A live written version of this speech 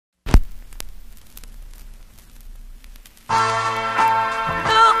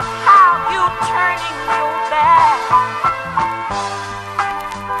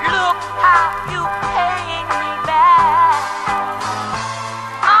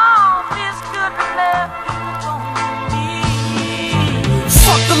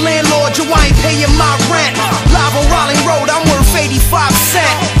paying my rent. Live on Raleigh Road, I'm worth 85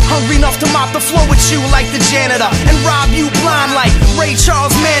 cents. Hungry enough to mop the floor with you like the janitor, and rob you blind like Ray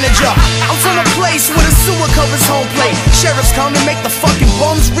Charles' manager. I'm from a place where the sewer covers home plate. Sheriffs come and make the fucking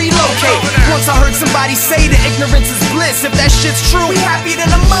bums relocate. Once I heard somebody say that ignorance is bliss. If that shit's true, we happy than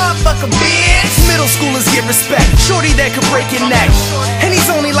a motherfucker, bitch. Middle schoolers get respect. Shorty that could break your neck, and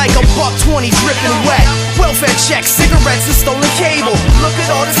he's only like $1.20 dripping wet. Welfare checks, cigarettes, and stolen cable. Look at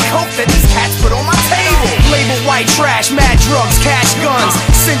all this coke that these cats put on my table. Labeled white trash, mad drugs, cash guns.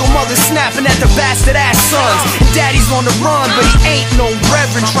 Single mother snapping at their bastard ass sons. And daddy's on the run, but he ain't no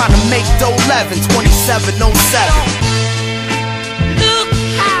reverend. Trying to make dough 11, 2707. Look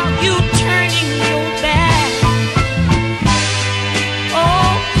how you turning your back.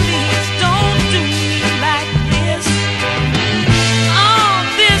 Oh, please don't do me like this. All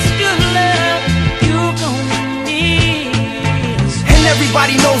this good love you're gonna miss. And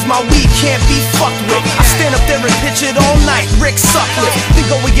everybody knows my weed can't be fucked with. I stand up there and pitch it all night, Rick Suckliff. Then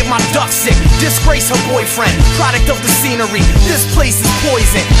go and get my duck sick, disgrace her boyfriend. Product of the scenery, this place is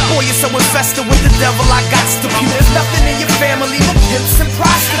poison. Boy, you're so infested with the devil, I got to puke. There's nothing in your family but pimps and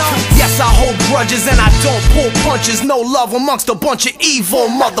prostitutes. Yes, I hold grudges and I don't pull punches. No love amongst a bunch of evil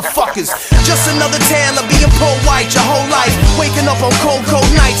motherfuckers. Just another tale of being poor white your whole life. Waking up on cold, cold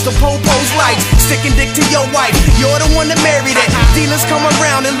nights, the po-po's lights. Sticking dick to your wife, you're the one that married it. Dealers come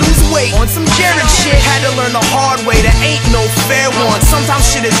around and lose weight on some Jared shit. Had to learn the hard way, there ain't no fair one. Sometimes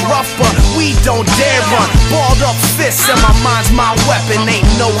shit is rough, but we don't dare run. Balled up fists and my mind's my weapon. Ain't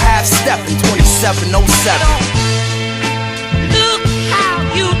no half-stepping, 2707. Look how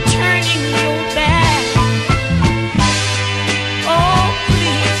you turning your back. Oh,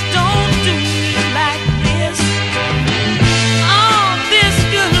 please don't do me like this. All this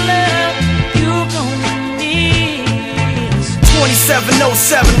good love you're gonna miss.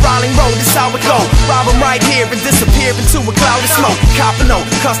 2707, Raleigh Road, this how it go. Rob 'em right here and disappear into a cloud of smoke. Cop a note,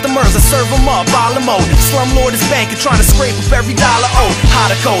 customers, I serve 'em up, all in mode. Slumlord is banking, trying to scrape up every dollar owed. Hot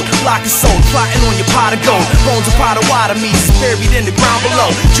or cold, lock and sold, plotting on your pot of gold. Bones a pot of water, meat is buried in the ground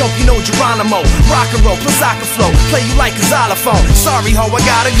below. Jump, you know Geronimo, rock and roll, plus I can flow. Play you like a xylophone, sorry ho, I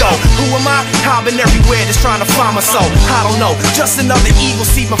gotta go. Who am I? I've been everywhere just trying to find my soul. I don't know, just another evil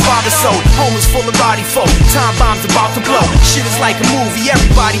seed my father sowed. Home is full of body folk, time bombs about to blow. Shit is like a movie,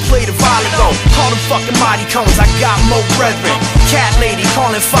 everybody play the violent role. Call them fucking mighty cones, I got more brethren. Cat lady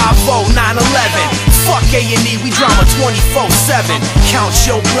calling 50-911. Fuck A&E, we drama 24/7. Count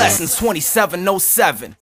your blessings, 2707.